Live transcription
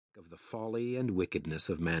of the folly and wickedness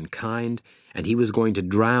of mankind, and he was going to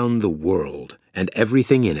drown the world and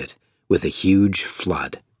everything in it with a huge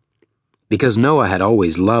flood. Because Noah had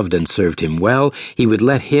always loved and served him well, he would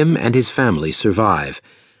let him and his family survive,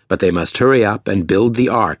 but they must hurry up and build the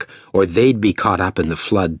ark, or they'd be caught up in the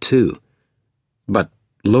flood too. "But,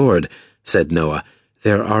 Lord," said Noah,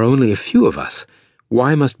 "there are only a few of us.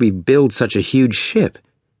 Why must we build such a huge ship?"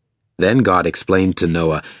 Then God explained to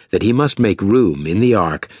Noah that he must make room in the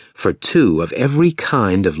ark for 2 of every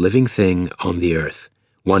kind of living thing on the earth,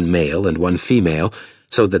 1 male and 1 female,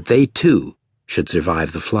 so that they too should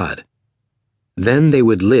survive the flood. Then they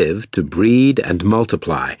would live to breed and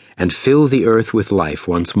multiply and fill the earth with life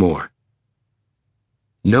once more.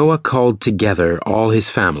 Noah called together all his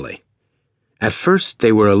family. At first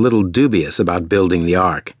they were a little dubious about building the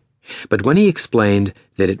ark, but when he explained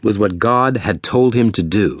that it was what God had told him to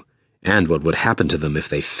do, and what would happen to them if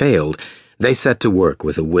they failed, they set to work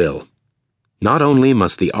with a will. Not only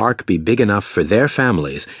must the ark be big enough for their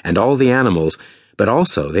families and all the animals, but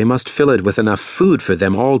also they must fill it with enough food for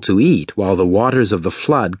them all to eat while the waters of the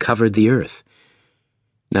flood covered the earth.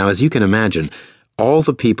 Now, as you can imagine, all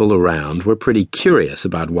the people around were pretty curious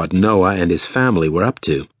about what Noah and his family were up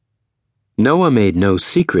to. Noah made no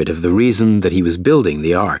secret of the reason that he was building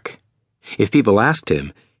the ark. If people asked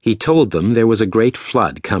him, he told them there was a great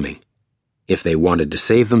flood coming. If they wanted to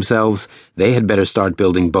save themselves, they had better start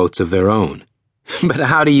building boats of their own. "But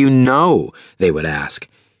how do you know?" they would ask.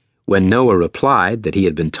 When Noah replied that he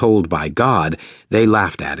had been told by God, they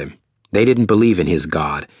laughed at him. They didn't believe in his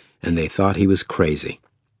God, and they thought he was crazy.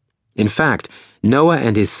 In fact, Noah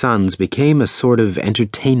and his sons became a sort of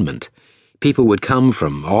entertainment. People would come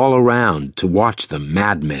from all around to watch them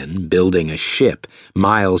madmen building a ship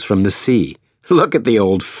miles from the sea. "Look at the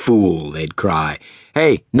old fool," they'd cry.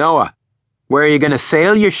 "Hey, Noah, where are you going to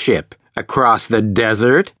sail your ship? Across the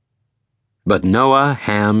desert?" But Noah,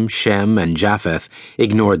 Ham, Shem, and Japheth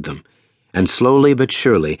ignored them, and slowly but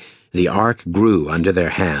surely the ark grew under their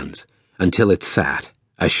hands, until it sat,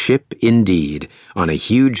 a ship indeed, on a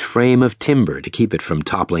huge frame of timber to keep it from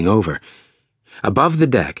toppling over. Above the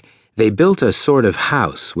deck, they built a sort of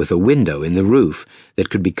house with a window in the roof that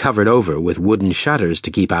could be covered over with wooden shutters to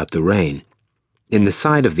keep out the rain. In the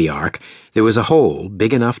side of the ark, there was a hole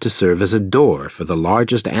big enough to serve as a door for the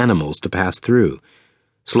largest animals to pass through.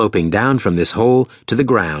 Sloping down from this hole to the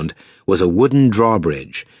ground was a wooden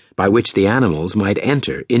drawbridge by which the animals might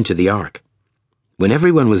enter into the ark. When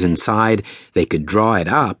everyone was inside, they could draw it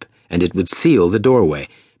up, and it would seal the doorway,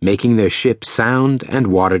 making their ship sound and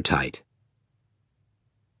watertight.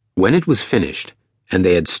 When it was finished, and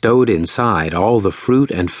they had stowed inside all the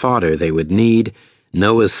fruit and fodder they would need,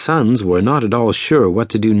 Noah's sons were not at all sure what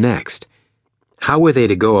to do next. How were they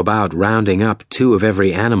to go about rounding up 2 of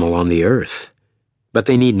every animal on the earth? But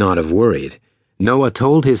they need not have worried. Noah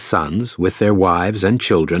told his sons, with their wives and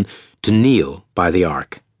children, to kneel by the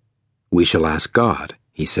ark. "We shall ask God,"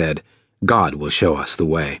 he said. "God will show us the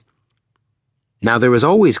way." Now there was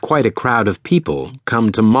always quite a crowd of people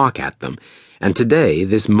come to mock at them, and today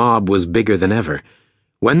this mob was bigger than ever.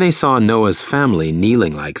 When they saw Noah's family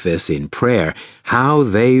kneeling like this in prayer, how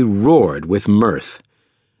they roared with mirth.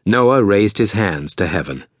 Noah raised his hands to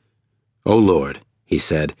heaven. "O Lord," he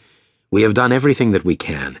said, "we have done everything that we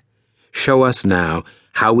can. Show us now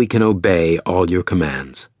how we can obey all your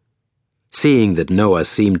commands." Seeing that Noah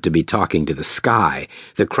seemed to be talking to the sky,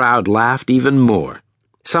 the crowd laughed even more.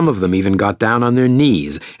 Some of them even got down on their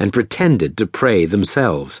knees and pretended to pray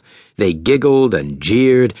themselves. They giggled and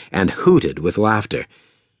jeered and hooted with laughter.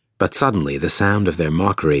 But suddenly the sound of their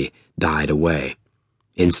mockery died away.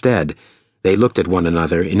 Instead, they looked at one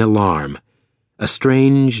another in alarm. A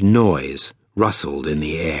strange noise rustled in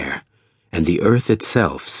the air, and the earth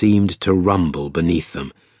itself seemed to rumble beneath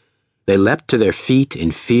them. They leapt to their feet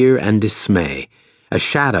in fear and dismay. A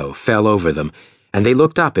shadow fell over them, and they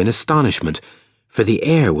looked up in astonishment, for the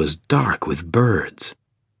air was dark with birds.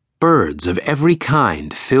 Birds of every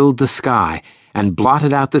kind filled the sky and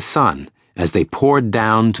blotted out the sun as they poured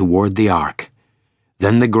down toward the ark.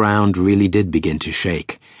 Then the ground really did begin to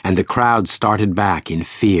shake, and the crowd started back in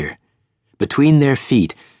fear. Between their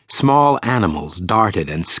feet, small animals darted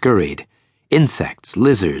and scurried. Insects,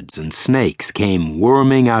 lizards, and snakes came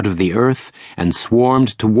worming out of the earth and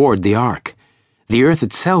swarmed toward the ark. The earth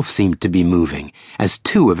itself seemed to be moving, as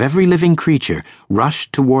 2 of every living creature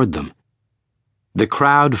rushed toward them. The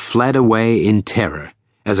crowd fled away in terror,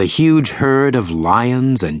 as a huge herd of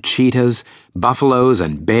lions and cheetahs, buffaloes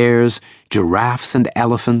and bears, giraffes and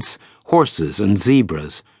elephants, horses and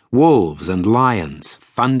zebras, wolves and lions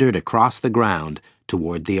thundered across the ground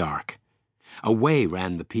toward the ark. Away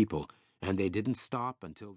ran the people, and they didn't stop until